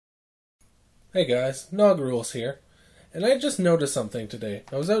Hey guys, Nogrules here, and I just noticed something today.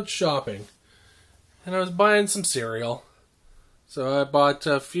 I was out shopping, and I was buying some cereal. So I bought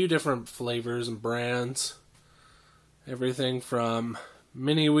a few different flavors and brands. Everything from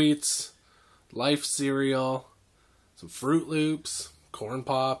Mini Wheats, Life cereal, some Fruit Loops, Corn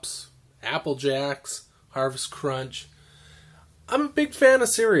Pops, Apple Jacks, Harvest Crunch. I'm a big fan of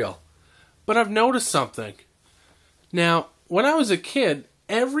cereal, but I've noticed something. Now, when I was a kid,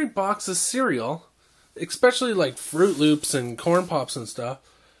 every box of cereal, especially like Fruit Loops and Corn Pops and stuff,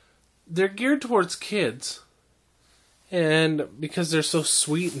 they're geared towards kids. And because they're so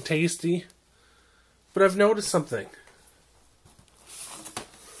sweet and tasty. But I've noticed something.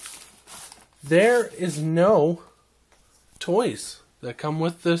 There is no toys that come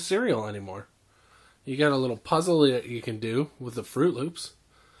with the cereal anymore. You got a little puzzle that you can do with the Fruit Loops.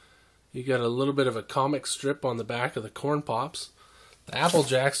 You got a little bit of a comic strip on the back of the Corn Pops. The Apple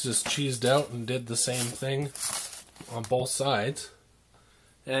Jacks just cheesed out and did the same thing on both sides.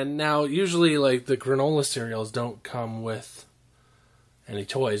 And now, usually, like, the granola cereals don't come with any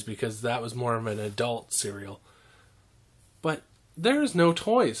toys because that was more of an adult cereal. But there's no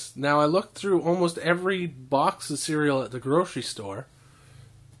toys. Now, I looked through almost every box of cereal at the grocery store,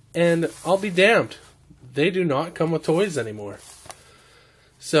 and I'll be damned, they do not come with toys anymore.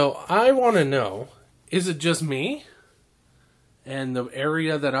 So, I want to know, is it just me? And the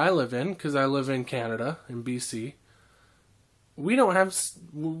area that I live in, because I live in Canada, in BC, we don't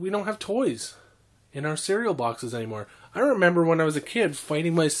have toys in our cereal boxes anymore. I remember when I was a kid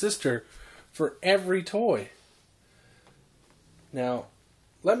fighting my sister for every toy. Now,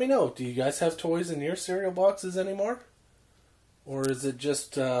 let me know. Do you guys have toys in your cereal boxes anymore, or is it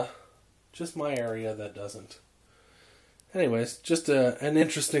just my area that doesn't? Anyways, just an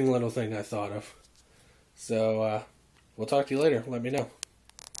interesting little thing I thought of. So we'll talk to you later. Let me know.